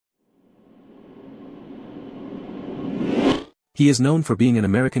He is known for being an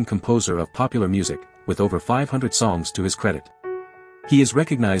American composer of popular music, with over 500 songs to his credit. He is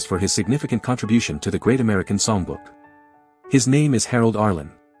recognized for his significant contribution to the Great American Songbook. His name is Harold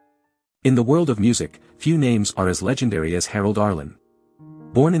Arlen. In the world of music, few names are as legendary as Harold Arlen.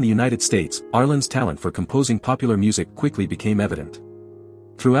 Born in the United States, Arlen's talent for composing popular music quickly became evident.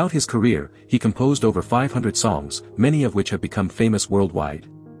 Throughout his career, he composed over 500 songs, many of which have become famous worldwide.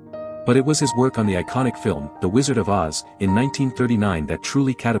 But it was his work on the iconic film, The Wizard of Oz, in 1939 that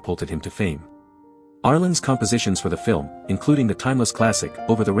truly catapulted him to fame. Arlen's compositions for the film, including the timeless classic,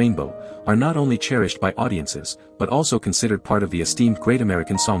 Over the Rainbow, are not only cherished by audiences, but also considered part of the esteemed Great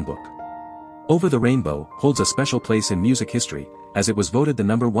American Songbook. Over the Rainbow holds a special place in music history, as it was voted the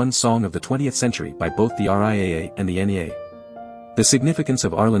 #1 song of the 20th century by both the RIAA and the NEA. The significance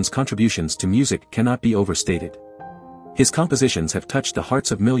of Arlen's contributions to music cannot be overstated. His compositions have touched the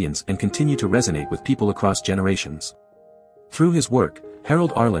hearts of millions and continue to resonate with people across generations. Through his work,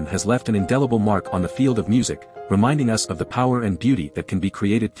 Harold Arlen has left an indelible mark on the field of music, reminding us of the power and beauty that can be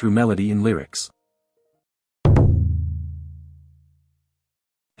created through melody and lyrics.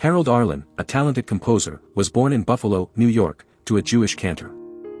 Harold Arlen, a talented composer, was born in Buffalo, New York, to a Jewish cantor.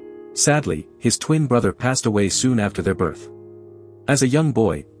 Sadly, his twin brother passed away soon after their birth. As a young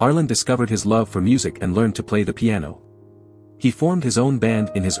boy, Arlen discovered his love for music and learned to play the piano. He formed his own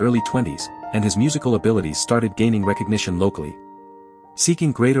band in his early 20s, and his musical abilities started gaining recognition locally.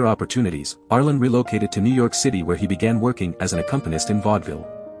 Seeking greater opportunities, Arlen relocated to New York City where he began working as an accompanist in vaudeville.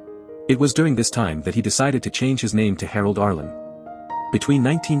 It was during this time that he decided to change his name to Harold Arlen. Between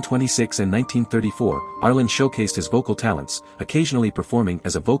 1926 and 1934, Arlen showcased his vocal talents, occasionally performing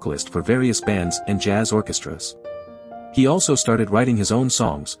as a vocalist for various bands and jazz orchestras. He also started writing his own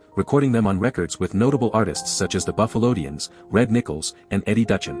songs, recording them on records with notable artists such as the Buffalodians, Red Nichols, and Eddie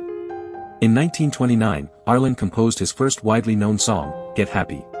Dutchin. In 1929, Arlen composed his first widely known song, Get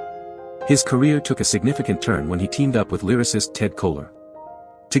Happy. His career took a significant turn when he teamed up with lyricist Ted Koehler.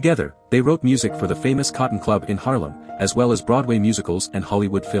 Together, they wrote music for the famous Cotton Club in Harlem, as well as Broadway musicals and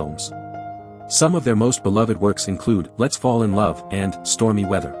Hollywood films. Some of their most beloved works include Let's Fall in Love and Stormy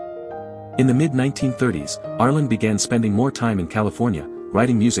Weather. In the mid-1930s, Arlen began spending more time in California,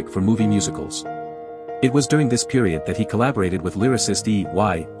 writing music for movie musicals. It was during this period that he collaborated with lyricist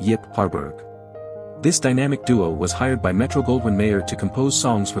E.Y. Yip Harburg. This dynamic duo was hired by Metro-Goldwyn-Mayer to compose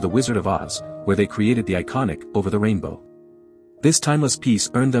songs for The Wizard of Oz, where they created the iconic Over the Rainbow. This timeless piece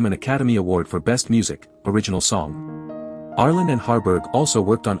earned them an Academy Award for Best Music, Original Song. Arlen and Harburg also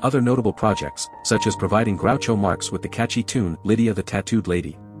worked on other notable projects, such as providing Groucho Marx with the catchy tune Lydia the Tattooed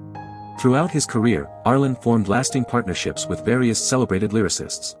Lady. Throughout his career, Arlen formed lasting partnerships with various celebrated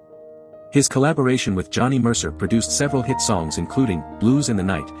lyricists. His collaboration with Johnny Mercer produced several hit songs including Blues in the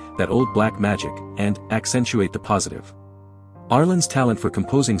Night, That Old Black Magic, and Accentuate the Positive. Arlen's talent for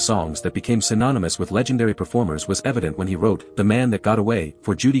composing songs that became synonymous with legendary performers was evident when he wrote The Man That Got Away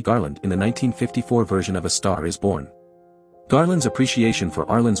for Judy Garland in the 1954 version of A Star Is Born. Garland's appreciation for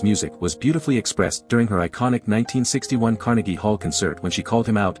Arlen's music was beautifully expressed during her iconic 1961 Carnegie Hall concert when she called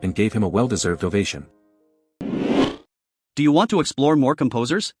him out and gave him a well-deserved ovation. Do you want to explore more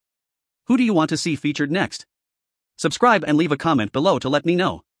composers? Who do you want to see featured next? Subscribe and leave a comment below to let me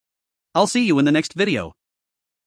know. I'll see you in the next video.